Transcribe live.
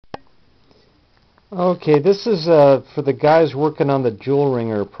Okay, this is for the guys working on the jewel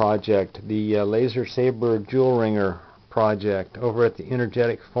ringer project, the laser saber jewel ringer project over at the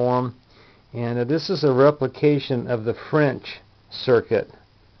Energetic Forum. And this is a replication of the French circuit.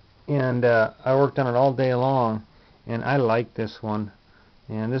 And I worked on it all day long, and I like this one.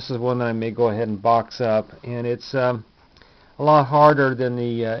 And this is one that I may go ahead and box up. And it's a lot harder than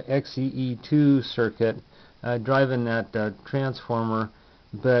the XEE2 circuit, driving that transformer.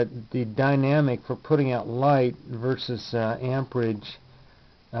 But the dynamic for putting out light versus amperage,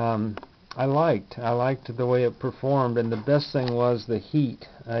 I liked the way it performed, and the best thing was the heat.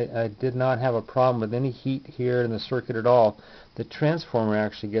 I did not have a problem with any heat here in the circuit at all. The transformer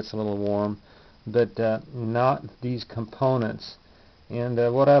actually gets a little warm, but not these components. And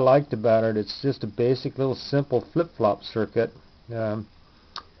what I liked about it, it's just a basic little simple flip-flop circuit.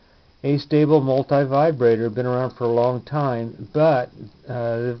 Astable multivibrator, been around for a long time, but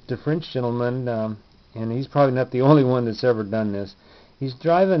the French gentleman, and he's probably not the only one that's ever done this, he's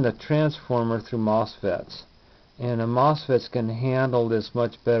driving the transformer through MOSFETs, and a MOSFETs can handle this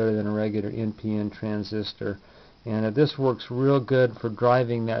much better than a regular NPN transistor, and this works real good for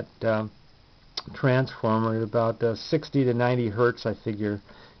driving that transformer at about 60 to 90 hertz. I figure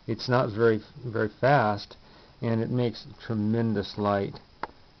it's not very fast, and it makes tremendous light.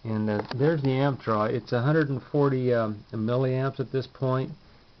 And there's the amp draw. It's 140 milliamps at this point,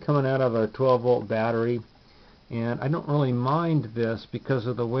 coming out of a 12-volt battery. And I don't really mind this because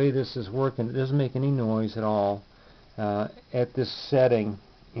of the way this is working. It doesn't make any noise at all at this setting.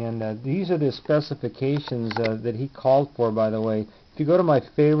 And these are the specifications that he called for, by the way. If you go to my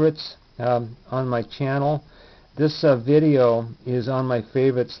favorites on my channel, this video is on my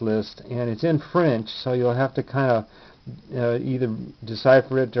favorites list, and it's in French, so you'll have to kind of either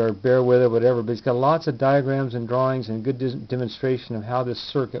decipher it or bear with it, whatever, but it's got lots of diagrams and drawings and good demonstration of how this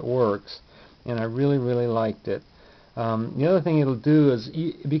circuit works, and I really liked it. The other thing it'll do is,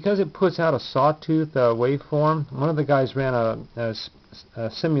 because it puts out a sawtooth waveform, one of the guys ran a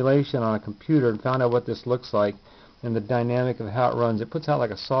simulation on a computer and found out what this looks like and the dynamic of how it runs. It puts out like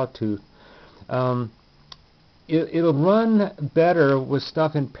a sawtooth. It'll run better with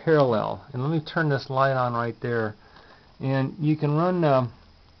stuff in parallel, and let me turn this light on right there. And you can run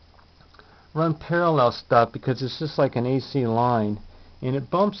parallel stuff because it's just like an AC line, and it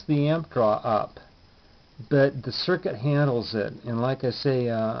bumps the amp draw up, but the circuit handles it. And like I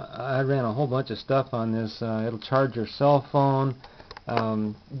say, I ran a whole bunch of stuff on this. It'll charge your cell phone,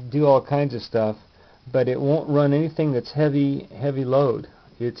 do all kinds of stuff, but it won't run anything that's heavy load.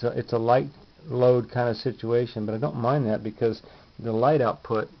 It's a light load kind of situation, but I don't mind that because the light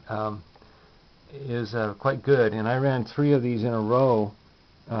output is quite good. And I ran 3 of these in a row,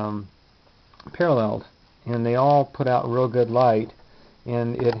 paralleled, and they all put out real good light,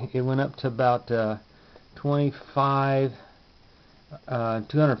 and it went up to about 250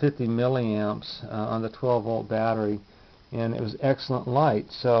 milliamps on the 12-volt battery, and it was excellent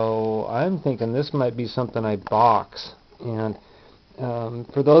light. So I'm thinking this might be something I box. And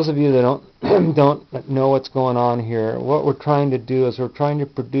for those of you that don't know what's going on here, what we're trying to do is we're trying to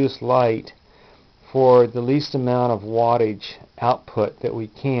produce light for the least amount of wattage output that we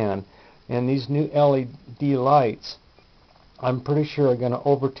can. And these new LED lights, I'm pretty sure, are going to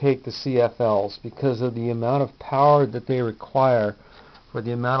overtake the CFLs because of the amount of power that they require for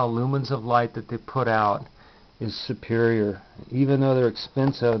the amount of lumens of light that they put out is superior. Even though they're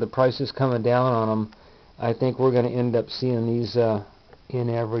expensive, the price is coming down on them. I think we're going to end up seeing these in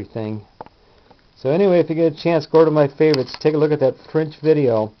everything. So anyway, if you get a chance, go to my favorites, take a look at that French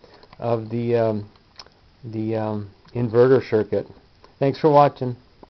video of the inverter circuit. Thanks for watching.